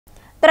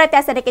ត្រូវតែ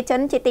សេដ្ឋកិច្ចជ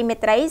នជាទីមេ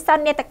ត្រីស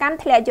ន្និដ្ឋកម្ម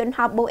ធ្លាក់យន្ត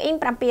ហោះ Boeing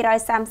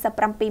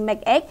 737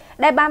 MAX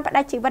ដែលបានផ្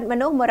តាច់ជីវិតម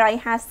នុស្ស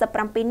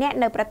157នាក់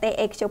នៅប្រទេស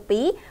អេត្យូ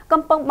ពី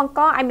កំពុងបង្ក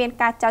ឲ្យមាន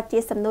ការចោទជា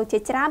សំណួរជា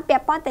ច្រើនពា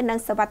ក់ព័ន្ធទៅនឹង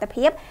សុវត្ថិ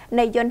ភាព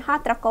នៃយន្តហោះ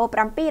ត្រកូល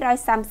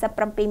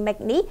737 MAX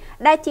នេះ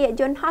ដែលជា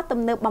យន្តហោះទំ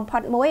នើបបំផុ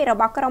តមួយរ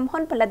បស់ក្រុមហ៊ុ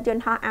នផលិតយ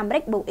ន្តហោះអាមេរិ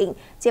ក Boeing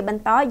ជាប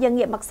ន្តយើង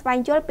ងាកមកស្វែង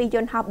យល់ពីយ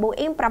ន្តហោះ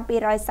Boeing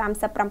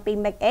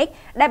 737 MAX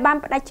ដែលបាន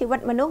ផ្តាច់ជីវិត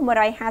មនុស្ស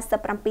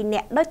157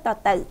នាក់ដូចត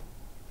ទៅ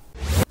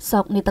សោ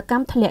កនាដក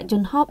ម្មធ្លាក់យ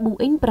ន្តហោះ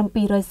Boeing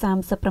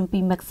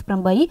 737 MAX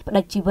 8ផ្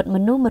តាច់ជីវិតម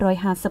នុស្ស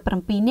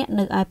157នាក់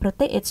នៅឯប្រ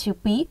ទេសអេត្យូ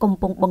ពីកំ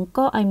ពុងបង្ក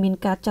ឲ្យមាន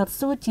ការចោទ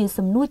សួរជា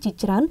សំណួរជា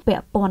ច្រើនពា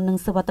ក់ព័ន្ធនឹង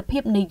សុវត្ថិភា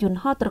ពនៃយន្ត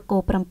ហោះត្រកូ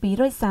ល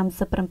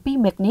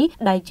737 MAX នេះ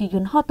ដែលជាយ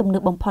ន្តហោះទំនើ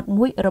បបំផុត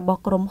មួយរបស់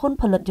ក្រុមហ៊ុន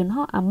ផលិតយន្ត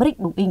ហោះអាមេរិក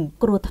Boeing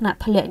គ្រោះថ្នាក់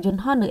ធ្លាក់យន្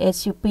តហោះនៅអេ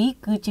ត្យូពី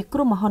គឺជាគ្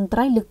រោះមហន្ត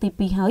រាយលើកទី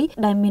2ហើយ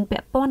ដែលមានពា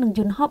ក់ព័ន្ធនឹងយ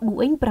ន្តហោះ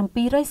Boeing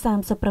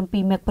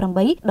 737 MAX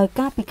 8ដោយ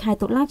ការពីខែ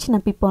តុលាឆ្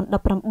នាំ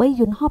2018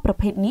យន្តហោះប្រ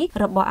ភេទនេះ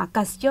របស់អា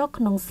កាសចរ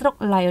ក្នុងស្រុក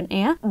Lion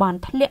Air បាន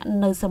ធ្លាក់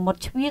នៅសមុទ្រ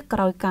ជ្វាក្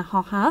រោយការ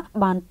ហោះហើរ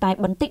បានតែ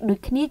បន្តិចដូច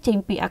គ្នាចេញ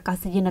ពីអាកា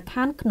សយានដ្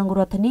ឋានក្នុងរ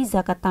ដ្ឋធានី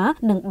Jakarta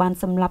និងបាន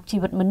សម្លាប់ជី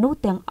វិតមនុស្ស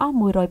ទាំងអស់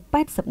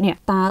180នាក់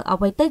តើអ្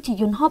វីទៅជា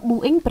យន្តហោះ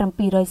Boeing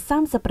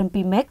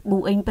 737 MAX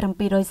Boeing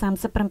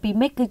 737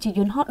 MAX គឺជាយ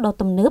ន្តហោះដ៏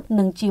ទំនើប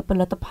និងជាផ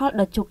លិតផល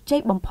ដ៏ជោគជ័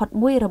យបំផុត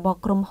មួយរបស់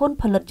ក្រុមហ៊ុន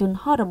ផលិតយន្ត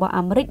ហោះរបស់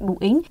អាមេរិក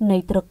Boeing នៃ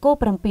ត្រកូល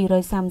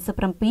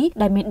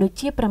737ដែលមានដូច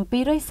ជា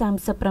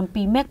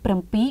737 MAX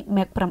 7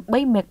 MAX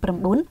 8 MAX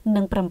 9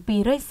និង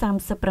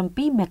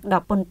737 MAX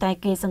 10ប៉ុន្តែ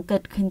គេសង្កេ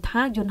តឃើញ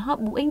ថាយន្តហោះ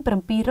Boeing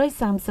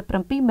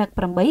 737 MAX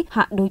 8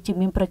ហាក់ដូចជា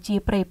មានប្រជា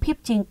ប្រិយភាព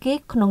ជាងគេ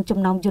ក្នុងចំ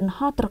ណោមយន្ត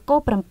ហោះត្រកូល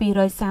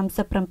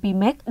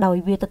737 MAX ដោយ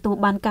វាទទួល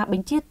បានការប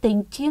ញ្ជាទិញ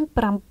ជាង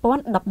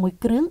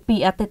5011គ្រឿងពី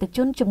អតិថិជ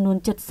នចំនួន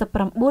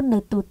79នៅ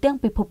ទូទាំង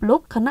ពិភពលោក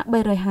ខណៈ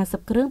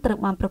350គ្រឿងត្រូវ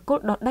បានប្រគ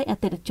ល់ដល់ដៃអ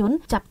តិថិជន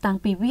ចាប់តាំង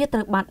ពីវាត្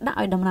រូវបានដាក់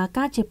ឲ្យដំណើរ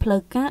ការជាផ្លូ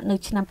វការនៅ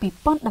ឆ្នាំ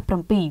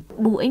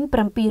2017 Boeing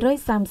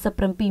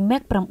 737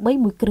 MAX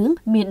 8មួយគ្រឿង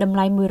មានតម្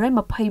លៃ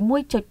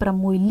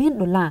121.6 លាន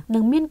ដុល្លារនិ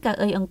ងមានកៅ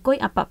អីអង្គុយ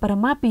អបបរ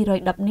មា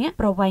210នាក់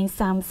ប្រវែង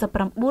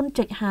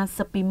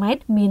 39.52 ម៉ែត្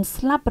រមាន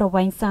ស្លាបប្រ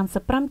វែង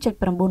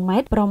 35.9 ម៉ែ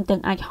ត្រព្រមទាំ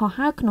ងអាចហោះ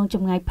ហើរក្នុងច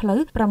ម្ងាយផ្លូវ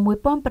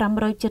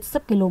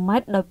 6570 គីឡូម៉ែ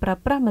ត្រដោយប្រើ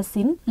ប្រាស់ម៉ា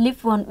ស៊ីន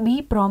Lift 1B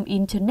Prom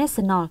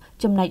International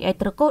ចំណែកឯ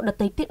ត្រកូលដ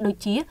ទៃទៀតដូច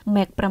ជា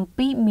Max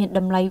 7មានត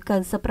ម្លៃ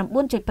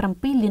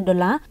 99.7 លានដុ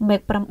ល្លារ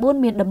Max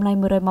 9មានតម្លៃ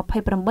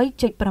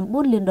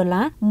 128.9 លានដុល្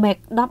លារ Max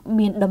 10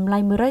មានតម្លៃ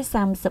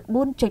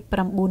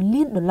 134.9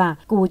 លានដុល្លារ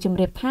គួរជម្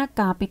រាបថា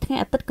កាលពីថ្ងៃ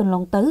អាទិត្យកន្ល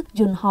ងទៅ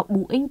យន្តហោះ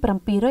Boeing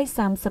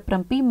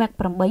 737 MAX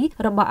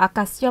 8របស់អា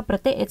កាសចរប្រ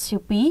ទេសអេត្យូ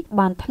ពី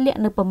បានធ្លាក់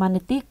នៅប្រមាណ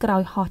នាទីក្រោ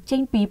យហោះចេ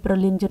ញពីព្រ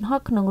លានយន្តហោះ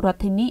ក្នុងរដ្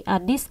ឋធានី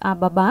Addis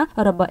Ababa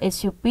របស់អេត្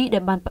យូពីដែ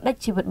លបានផ្តាច់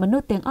ជីវិតមនុ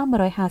ស្សទាំងអស់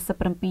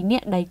157នា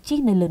ក់ដែលជិះ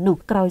នៅលើនោះ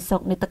ក្រោយសោ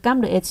កនាដកម្ម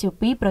នៅអេត្យូ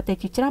ពីប្រទេស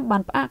ជាច្រើនបា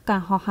នផ្អាកកា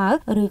រហោះហើរ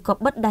ឬក៏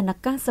បិទដែនអា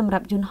កាសសម្រា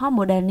ប់យន្តហោះ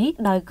model នេះ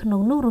ដោយក្នុ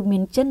ងនោះរួមមា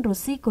នចិនរុ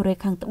ស្ស៊ីកូរ៉េ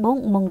ខាងត្បូង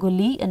ម៉ុងហ្គូ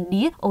លីឥណ្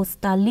ឌាអូស្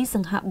ត្រាលី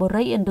សិង្ហបុ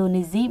រីឥណ្ឌូ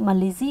នេស៊ីម៉ា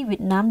ឡេស៊ីវៀ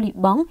តណាមលី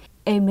បង់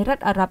អេមីរ៉ាត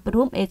អារ៉ាប់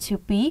រួមអេត្យូ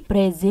ពីប្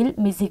រេស៊ីល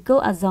មេស៊ីកូ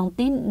អាហ្សង់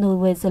ទីននូ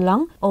វែលសេឡ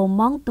ង់អូ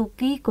ម៉ង់ទូ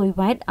គីគុយ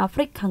វ៉ែតអាហ្វ្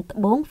រិកខាងត្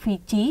បូងហ្វី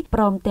ជី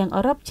ព្រមទាំង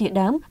អឺរ៉ុបជា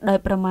ដើមដោយ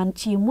ប្រមាណ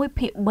ជា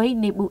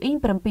1/3នៃ Boeing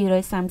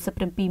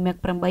 737 MAX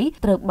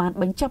 8ត្រូវបាន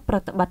បញ្ចប់ប្រ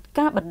តិបត្តិ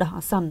ការបណ្ដោះ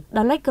អាសន្ន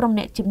ដោយឡែកក្រុម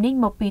អ្នកជំនាញ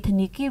មកពីធ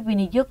នាគារវិ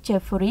និយោគ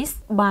Jefferies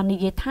បាននិ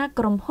យាយថា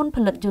ក្រុមហ៊ុនផ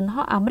លិតយន្ត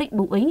ហោះអាមេរិក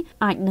Boeing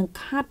អាចនឹង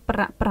ខាតប្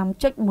រាក់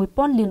 5.1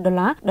 ពាន់លានដុល្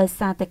លារដោយ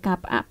សារតែការ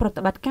ផ្អាកប្រ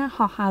តិបត្តិការ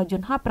ហោះហើរយ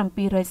ន្តហោះ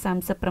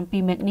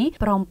737 MAX នេះ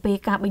ព្រមពេល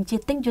ការបញ្ជា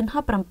ទិញយន្ត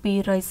ហោះ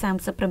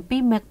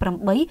737 MAX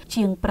 8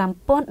ជាង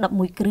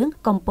5011គ្រឿង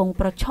កំពុង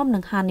ប្រឈមនឹ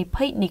ងហានិ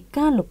ភ័យនៃ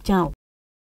ការលុបចោល